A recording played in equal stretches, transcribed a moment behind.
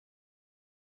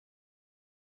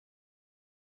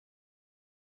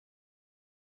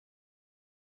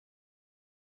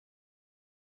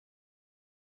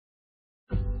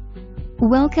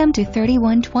Welcome to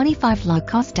 3125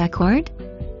 Lacosta Court,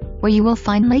 where you will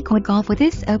find Lakewood Golf with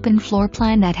this open floor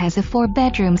plan that has a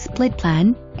 4-bedroom split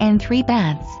plan and 3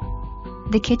 baths.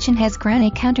 The kitchen has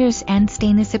granite counters and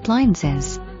stainless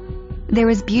appliances. There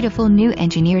is beautiful new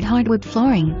engineered hardwood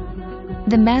flooring.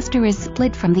 The master is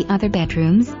split from the other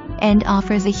bedrooms and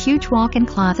offers a huge walk-in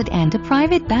closet and a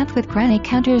private bath with granite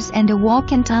counters and a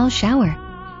walk-in tile shower.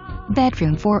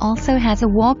 Bedroom 4 also has a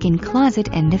walk-in closet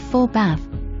and a full bath.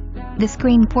 The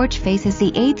screen porch faces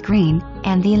the 8th green,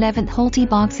 and the 11th hole tee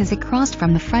box is across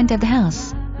from the front of the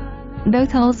house.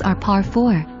 Both holes are par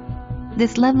 4.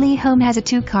 This lovely home has a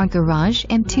 2-car garage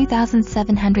and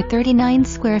 2,739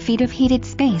 square feet of heated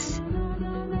space.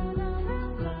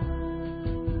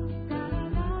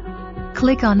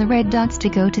 Click on the red dots to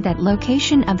go to that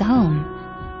location of the home.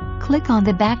 Click on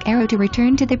the back arrow to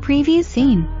return to the previous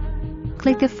scene.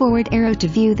 Click the forward arrow to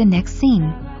view the next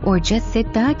scene, or just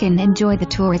sit back and enjoy the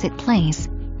tour as it plays.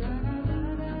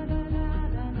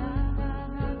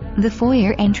 The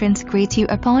foyer entrance greets you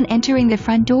upon entering the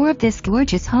front door of this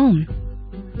gorgeous home.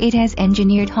 It has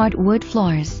engineered hardwood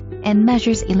floors and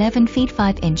measures 11 feet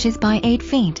 5 inches by 8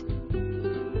 feet.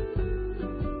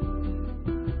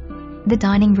 The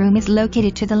dining room is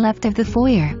located to the left of the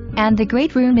foyer, and the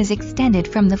great room is extended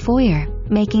from the foyer,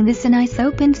 making this a nice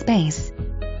open space.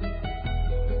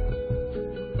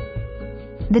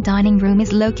 The dining room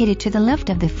is located to the left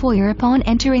of the foyer upon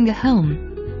entering the home.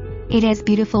 It has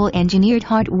beautiful engineered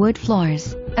hardwood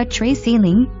floors, a tray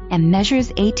ceiling, and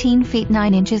measures 18 feet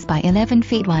 9 inches by 11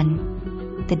 feet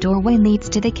 1. The doorway leads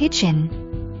to the kitchen.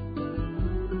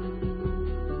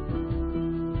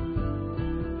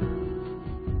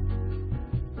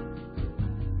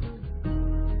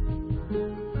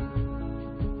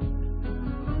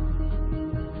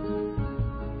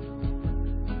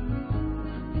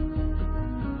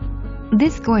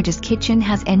 This gorgeous kitchen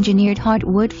has engineered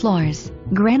hardwood floors,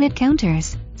 granite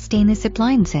counters, stainless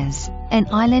appliances, an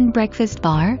island breakfast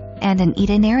bar, and an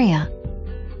eat-in area.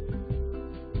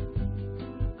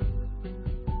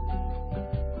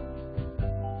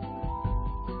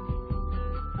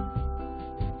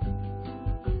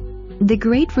 The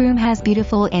great room has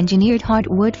beautiful engineered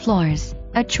hardwood floors,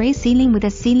 a tray ceiling with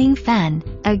a ceiling fan,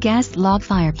 a gas log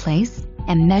fireplace,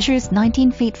 and measures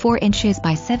 19 feet 4 inches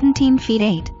by 17 feet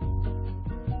 8.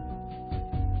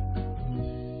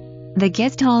 The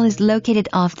guest hall is located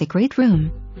off the great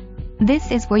room. This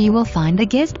is where you will find the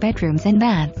guest bedrooms and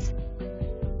baths.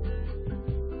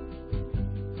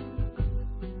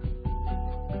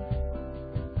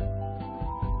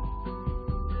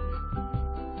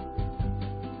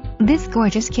 This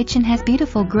gorgeous kitchen has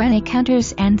beautiful granite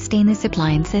counters and stainless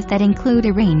appliances that include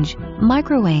a range,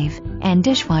 microwave, and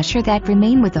dishwasher that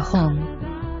remain with the home.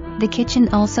 The kitchen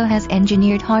also has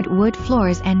engineered hardwood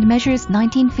floors and measures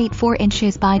 19 feet 4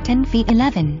 inches by 10 feet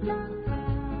 11.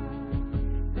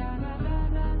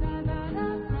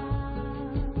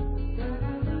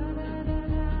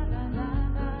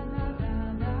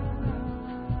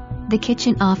 The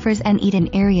kitchen offers an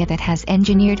eat-in area that has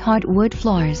engineered hardwood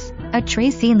floors, a tray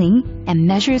ceiling, and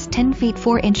measures 10 feet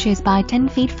 4 inches by 10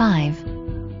 feet 5.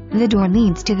 The door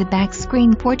leads to the back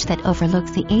screen porch that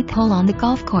overlooks the 8th hole on the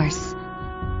golf course.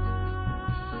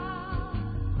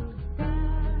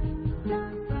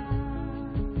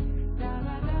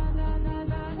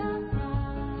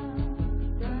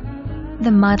 The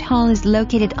mud hall is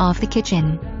located off the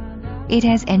kitchen. It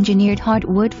has engineered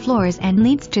hardwood floors and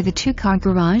leads to the 2-car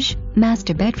garage,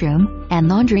 master bedroom, and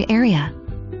laundry area.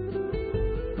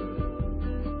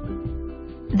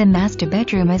 The master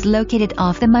bedroom is located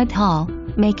off the mud hall,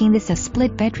 making this a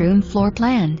split bedroom floor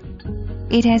plan.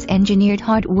 It has engineered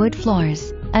hardwood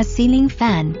floors, a ceiling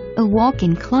fan, a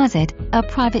walk-in closet, a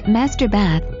private master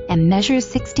bath, and measures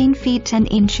 16 feet 10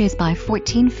 inches by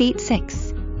 14 feet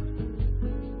 6.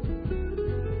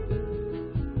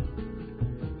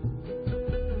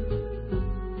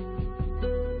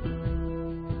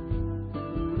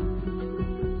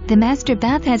 The master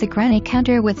bath has a granite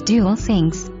counter with dual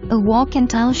sinks, a walk-in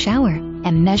tile shower,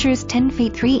 and measures 10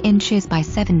 feet 3 inches by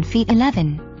 7 feet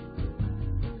 11.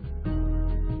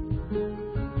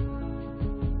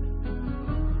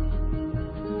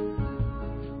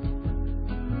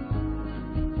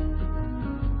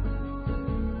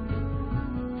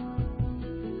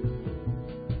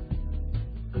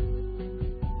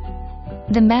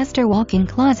 The master walk-in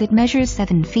closet measures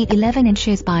 7 feet 11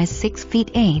 inches by 6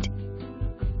 feet 8.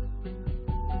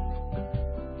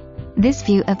 This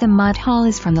view of the mud hall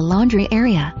is from the laundry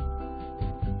area.